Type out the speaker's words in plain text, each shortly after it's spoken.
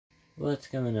What's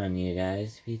going on, you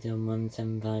guys?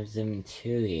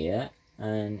 Peter17572 here,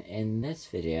 and in this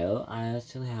video I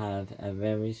actually have a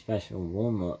very special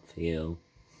warm-up for you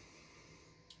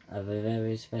of a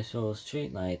very special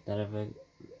streetlight that I've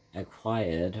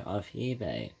acquired off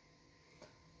eBay.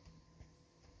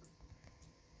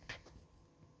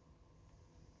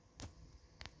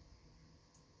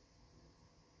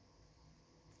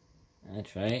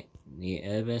 That's right, the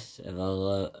Urbis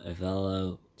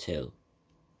Evolo 2.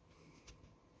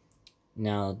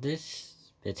 Now, this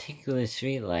particular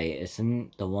streetlight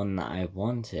isn't the one that I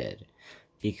wanted,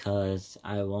 because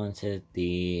I wanted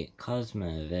the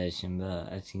Cosmo version,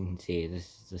 but as you can see, this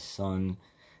is the SON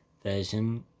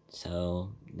version, so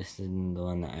this isn't the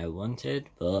one that I wanted,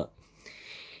 but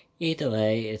either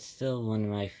way, it's still one of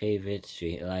my favorite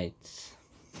streetlights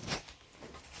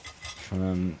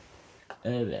from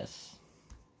Urbis.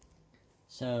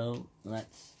 So,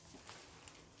 let's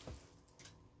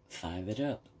fire it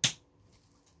up.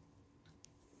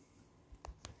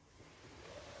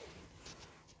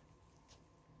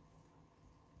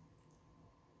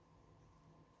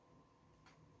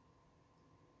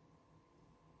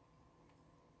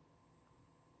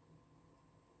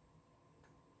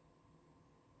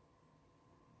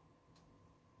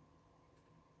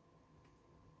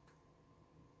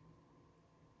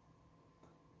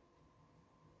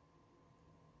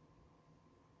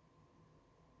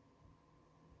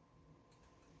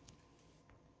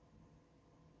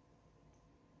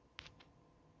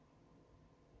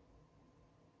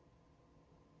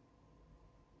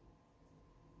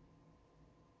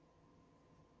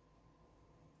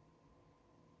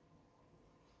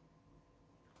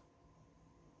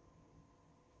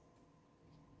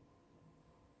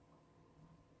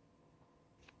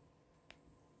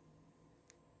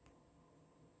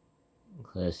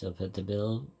 Close up at the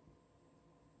build.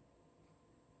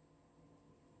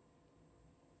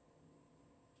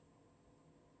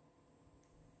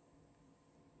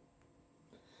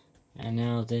 And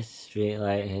now this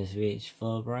streetlight has reached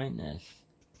full brightness.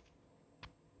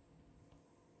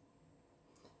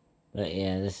 But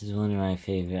yeah, this is one of my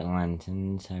favorite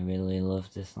lanterns. I really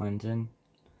love this lantern.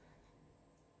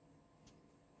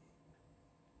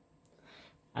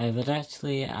 I would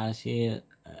actually ask you,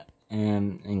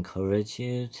 encourage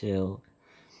you to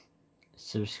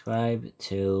subscribe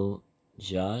to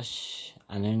Josh.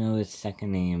 I don't know his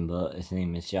second name, but his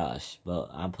name is Josh. But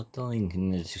I'll put the link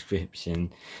in the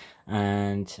description.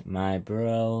 And my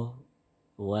bro,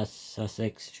 West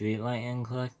Sussex Street Lighting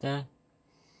Collector.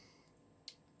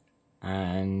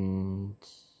 And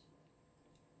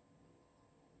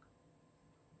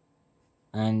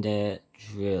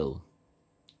Drew.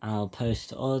 I'll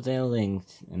post all their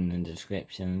links in the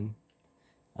description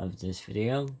of this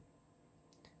video.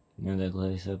 Another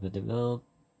close up of the build.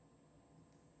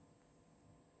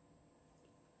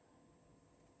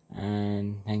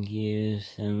 And thank you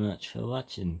so much for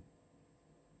watching.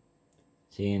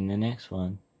 See you in the next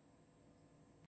one.